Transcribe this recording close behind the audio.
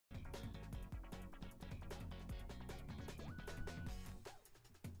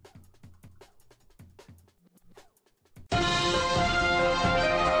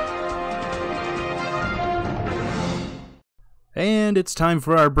And it's time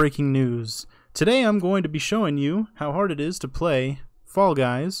for our breaking news. Today I'm going to be showing you how hard it is to play Fall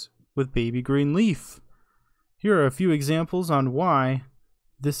Guys with BabyGreenLeaf. Here are a few examples on why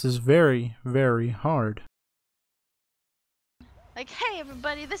this is very, very hard. Like, hey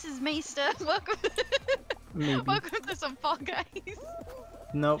everybody, this is Maester. Welcome to some Fall Guys.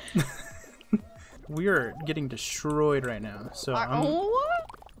 Nope. We are getting destroyed right now, so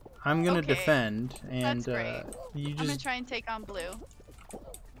I'm gonna defend, and you just. I'm gonna try and take on blue.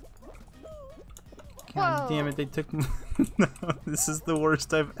 God damn it! They took. No, this is the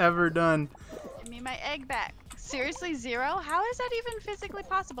worst I've ever done. Give me my egg back. Seriously, 0? How is that even physically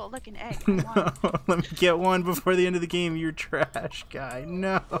possible? Look, an egg. No, let me get one before the end of the game. You're trash guy.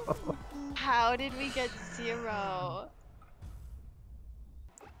 No. How did we get 0?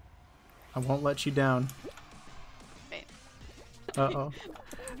 I won't let you down. Wait. Uh-oh.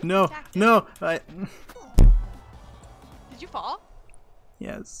 No, no! Did you fall?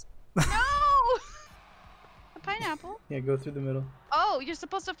 Yes. No! A pineapple? Yeah, go through the middle. Oh, you're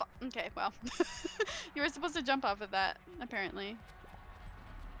supposed to fall. Okay, well. You were supposed to jump off of that, apparently.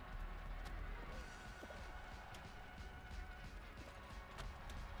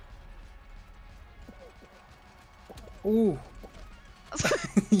 Ooh.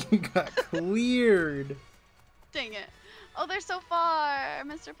 You got cleared. Dang it. Oh, they're so far,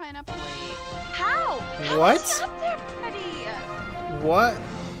 Mr. Pineapple. Wait. How? What? How is there already? What?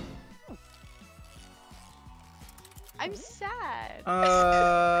 I'm sad.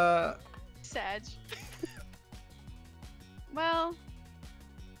 Sad. Well.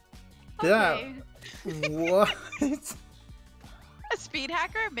 Okay. That. What? A speed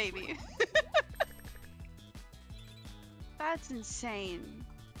hacker? Maybe. That's insane.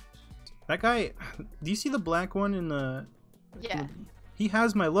 That guy, do you see the black one in the... Yeah. He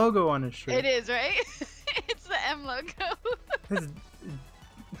has my logo on his shirt. It is, right? It's the M logo. I'm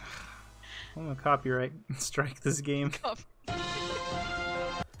gonna copyright strike this game. What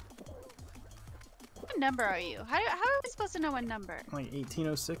number are you? How are we supposed to know what number? Like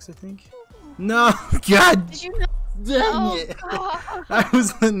 1806, I think. No, God! Did you know? Dang it! God. I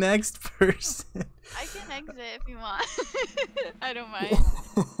was the next person. I can exit if you want. I don't mind.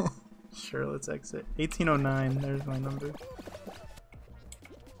 Sure, let's exit. 1809, there's my number.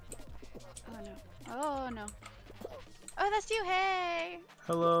 Oh no. Oh no. Oh, that's you, hey!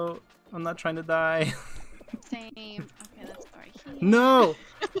 Hello, I'm not trying to die. Same. Okay, that's right here. No!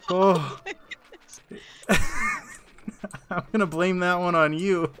 Oh. I'm gonna blame that one on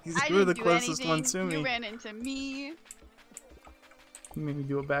you. You were the closest one to me. You ran into me. You made me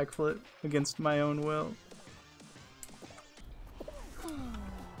do a backflip against my own will.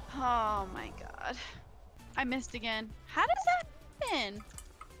 Oh my god. I missed again. How does that happen?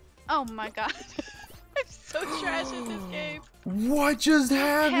 Oh my god. I'm so trash at this game. What just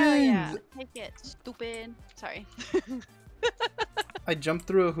happened? Hell yeah. Take it, stupid. Sorry. I jumped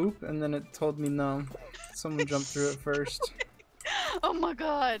through a hoop and then it told me no. Someone jumped through it first. Oh my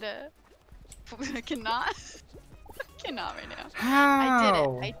god. I cannot. I cannot right now.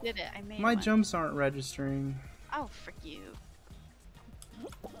 How? I did it. I made My one. jumps aren't registering. Oh, frick you.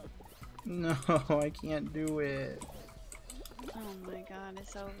 No, I can't do it. Oh my god,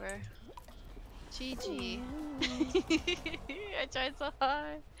 it's over. GG. I tried so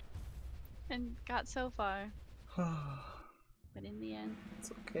hard. And got so far. But in the end. It's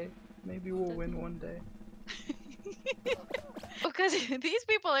okay. Maybe we'll win one day. Because these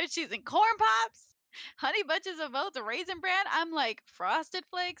people are choosing corn pops, honey bunches of oats, raisin bran. I'm like frosted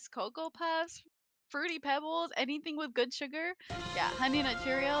flakes, cocoa puffs, fruity pebbles, anything with good sugar. Yeah, honey nut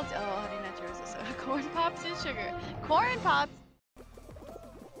Cheerios. Oh, honey nut Cheerios is so corn pops and sugar. Corn pops.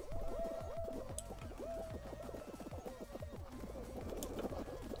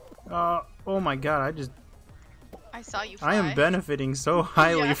 Oh my god, I saw you fly. I am benefiting so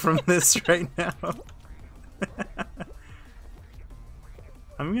highly from this right now.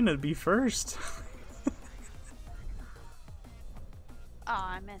 I'm gonna be first. Oh,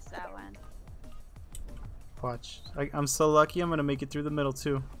 I missed that one. Watch. I'm so lucky I'm gonna make it through the middle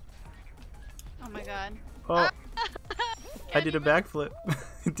too. Oh my god. Oh, I did a backflip.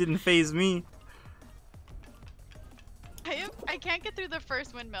 It didn't phase me. I can't get through the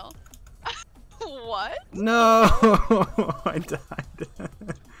first windmill. What? No! I died.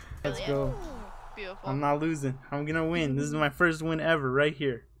 Let's go. Beautiful. I'm not losing. I'm gonna win. This is my first win ever, right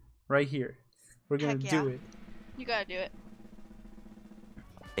here. Right here. We're gonna do it. You gotta do it.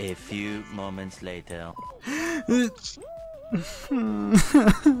 A few moments later. So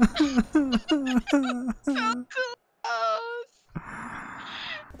close.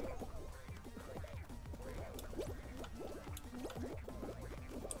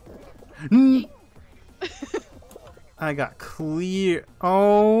 I got clear.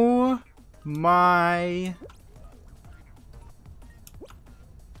 Oh my.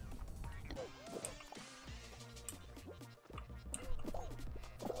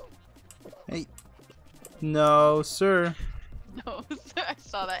 Hey. No, sir. No, sir, I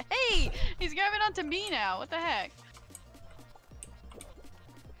saw that. Hey! He's grabbing onto me now. What the heck?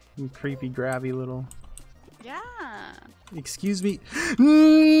 You creepy, grabby little. Yeah. Excuse me.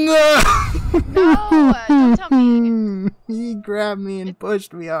 No! No! Don't tell me. He grabbed me and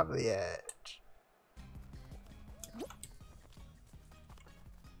pushed me off the edge.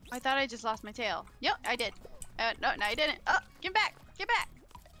 I thought I just lost my tail. Yep, I did. No, I didn't. Oh, get back! Get back!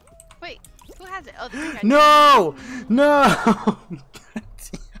 Wait, who has it? Oh, the big guy. No! No! God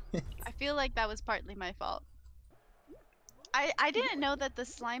damn it. I feel like that was partly my fault. I didn't know that the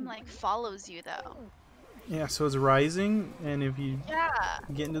slime like follows you though. Yeah, so it's rising, and if you Yeah.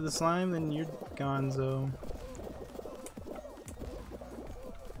 get into the slime, then you're gonzo.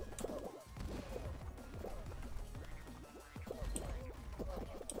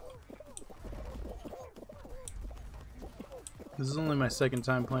 This is only my second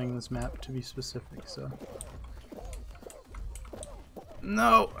time playing this map, to be specific, so...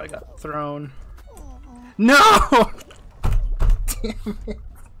 No! I got thrown. No! Damn it.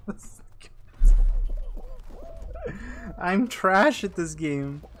 I'm trash at this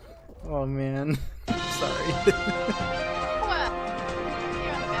game. Oh man. Sorry. What?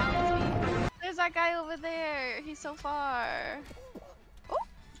 You're on balance beam. There's that guy over there. He's so far. Oh.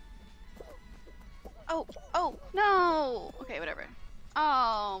 Oh. Oh. No. Okay, whatever.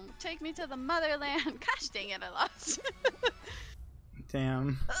 Oh, take me to the motherland. Gosh dang it, I lost.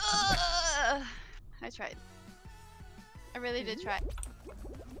 Damn. I tried. I really did try.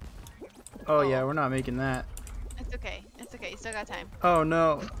 Oh yeah, we're not making that. It's okay. It's okay. You still got time. Oh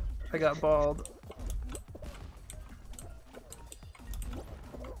no. I got bald.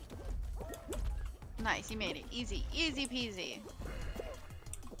 Nice. You made it. Easy. Easy peasy.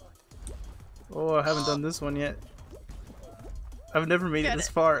 Oh, I haven't done this one yet. I've never made it this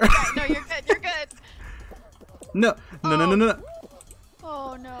far. No, you're good. You're good. No. No, no, no, no, no.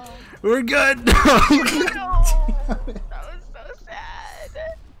 Oh no. We're good. No. That was so sad.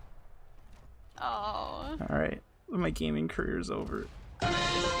 Oh. Alright. My gaming career's over. Oh,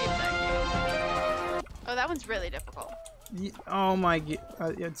 that one's really difficult. Oh my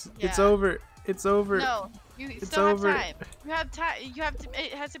it's Yeah. over. It's over. No, you It's still over. have time. You have time. You have to.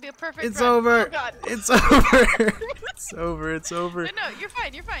 It has to be a perfect. It's run. over. Oh God. It's over. It's over. It's over. No, you're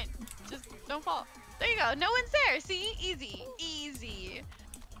fine. You're fine. Just don't fall. There you go. No one's there. See, easy, easy.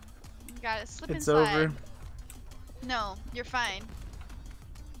 You gotta slip and It's slide. over. No, you're fine.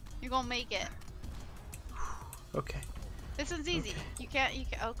 You're gonna make it. Okay. This one's easy. You can't.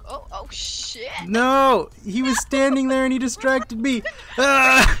 Oh, shit. No! He was standing there and he distracted me.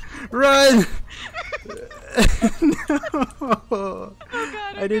 Ah! Run! No! Oh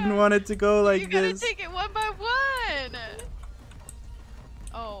God. I didn't want it to go like You gotta this. take it one by one.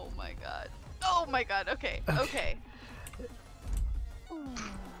 Oh my God. Oh my God. Okay. Okay.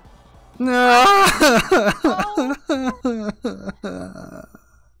 No!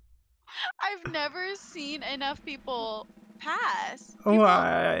 I've never seen enough people pass.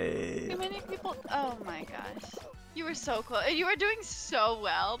 Why? Too many people. Oh my gosh. You were so close. And you were doing so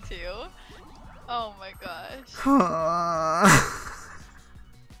well too. Oh my gosh.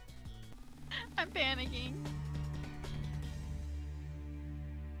 I'm panicking.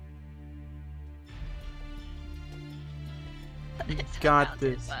 You got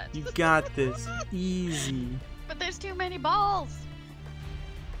this. You got this. Easy. But there's too many balls.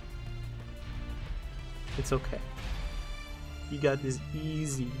 It's okay. You got this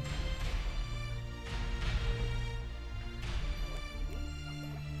easy.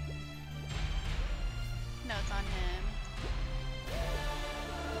 No, it's on him.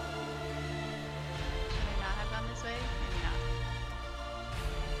 Should I not have gone this way? Maybe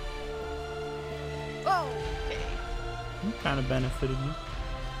not. Oh, okay. You kind of benefited me.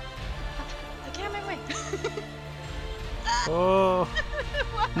 I can't my way. Oh.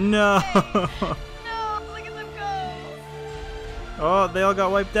 No. No, look at them go. Oh, they all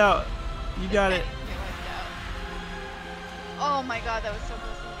got wiped out. You got it. Get wiped out. Oh my God, that was so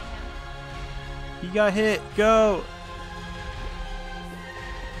close to hitting him. You got hit. Go.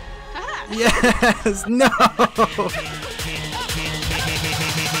 Ah! Yes. No.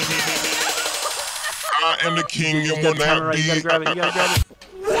 I am the king and You will gotta turn not right. be. You gotta grab it. You gotta grab it.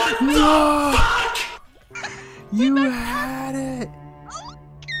 No. You had it.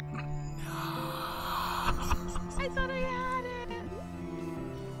 I thought I had it.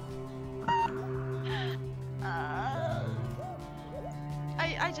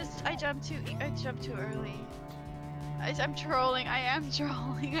 I jumped too early. I'm trolling. I am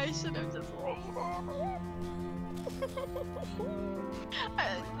trolling. I should have just waited.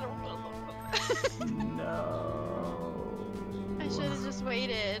 No. I should have just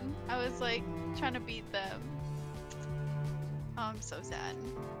waited. I was like trying to beat them. Oh, I'm so sad.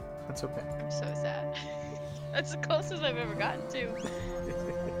 That's okay. I'm so sad. That's the closest I've ever gotten to. No,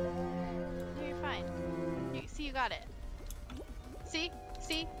 you're fine. See, you got it. See?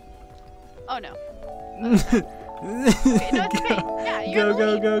 See? Oh no. Okay, no, it's okay. Yeah, you're Go, in the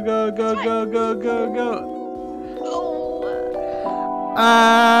lead. go, It's fine. go. Oh.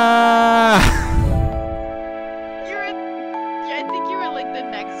 Ah!